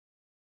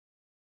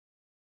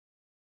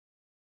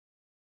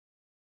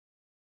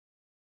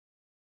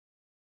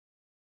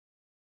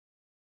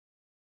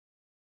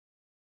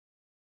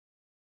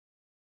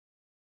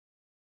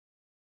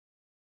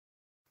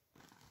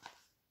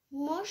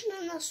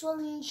Можно на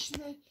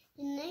солнечной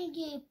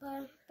энергии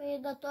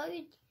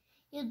приготовить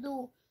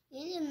еду,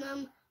 или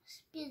нам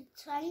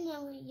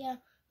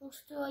специальное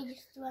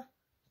устройство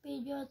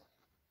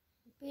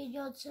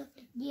придется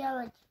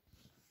делать.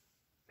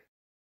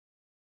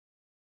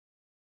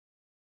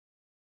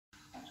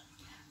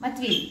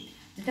 Матвей,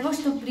 для того,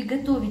 чтобы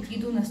приготовить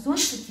еду на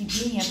солнце,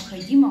 тебе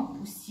необходимо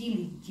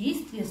усилить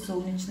действие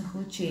солнечных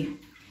лучей.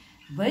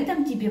 В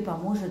этом тебе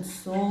поможет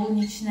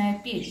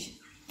солнечная печь.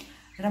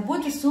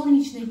 Работа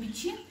солнечной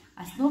печи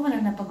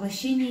основана на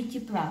поглощении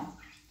тепла.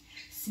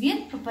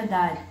 Свет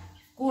попадает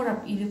в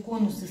короб или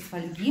конус из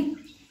фольги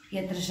и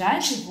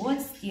отражает его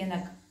от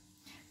стенок,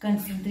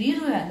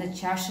 концентрируя на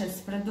чаше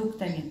с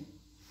продуктами.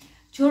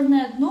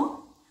 Черное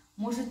дно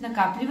может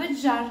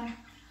накапливать жар,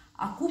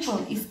 а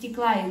купол из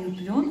стекла или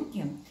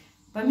пленки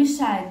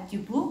помешает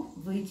теплу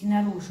выйти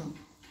наружу.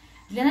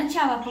 Для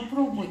начала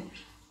попробуй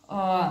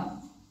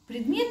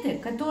предметы,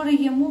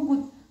 которые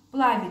могут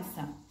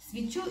плавиться,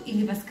 свечу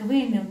или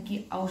восковые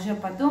мелки, а уже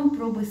потом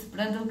пробуй с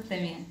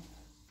продуктами.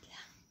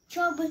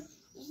 Чтобы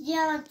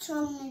сделать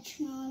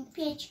солнечную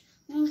печь,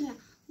 нужно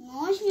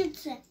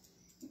ножницы,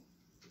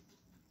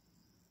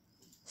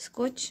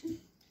 Скотч,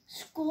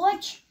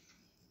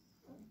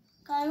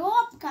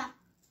 коробка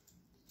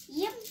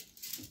и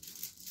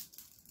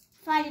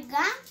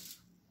фольга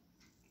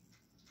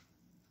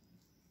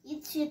и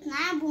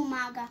цветная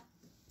бумага.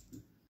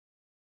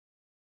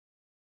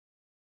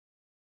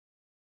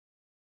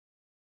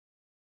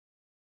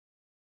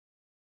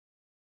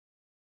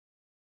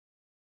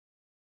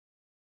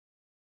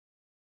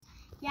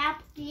 Я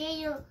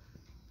обклеил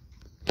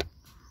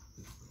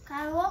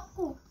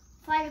коробку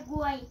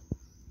фольгой.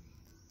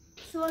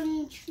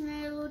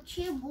 Солнечные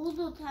лучи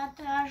будут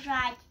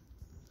отражать.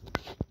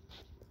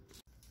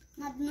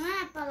 На дно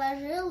я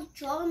положил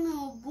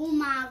черную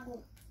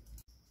бумагу.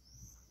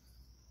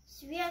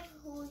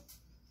 Сверху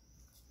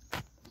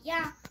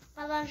я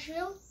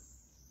положил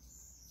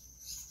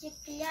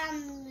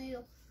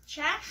стеклянную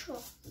чашу,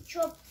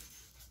 чтобы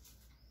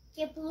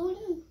тепло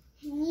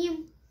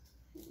не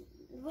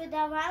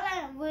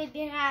выдавало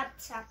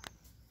выбираться.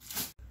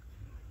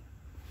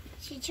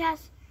 Сейчас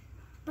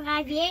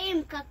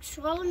проверим, как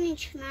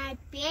солнечная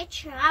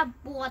печь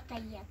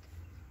работает.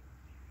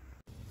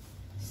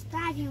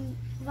 Ставим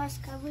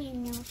восковые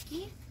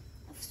мелки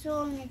в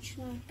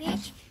солнечную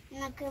печь,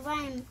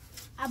 накрываем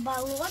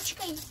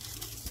оболочкой,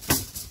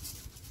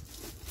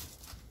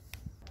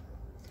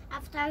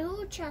 а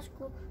вторую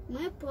чашку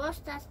мы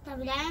просто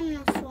оставляем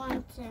на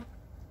солнце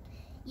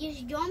и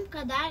ждем,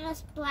 когда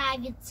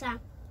расплавится.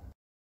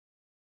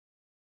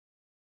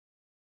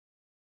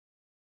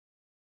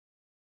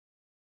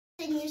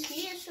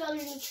 Принесли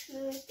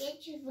солнечную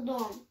печь в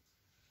дом.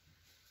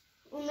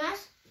 У нас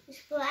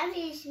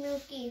исплавились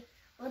мелки.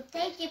 Вот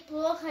эти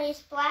плохо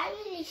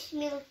исплавились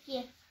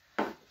мелки,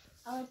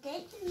 а вот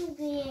эти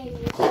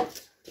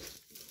нагрелись.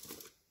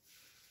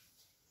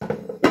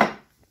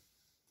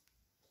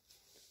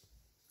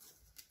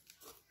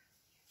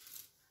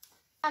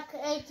 Так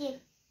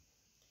эти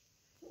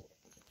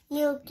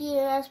мелки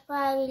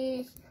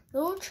расплавились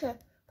лучше,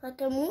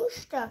 потому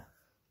что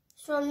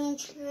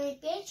солнечная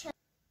печь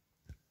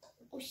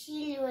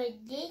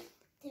усиливает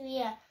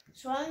действие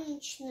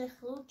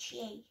солнечных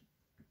лучей.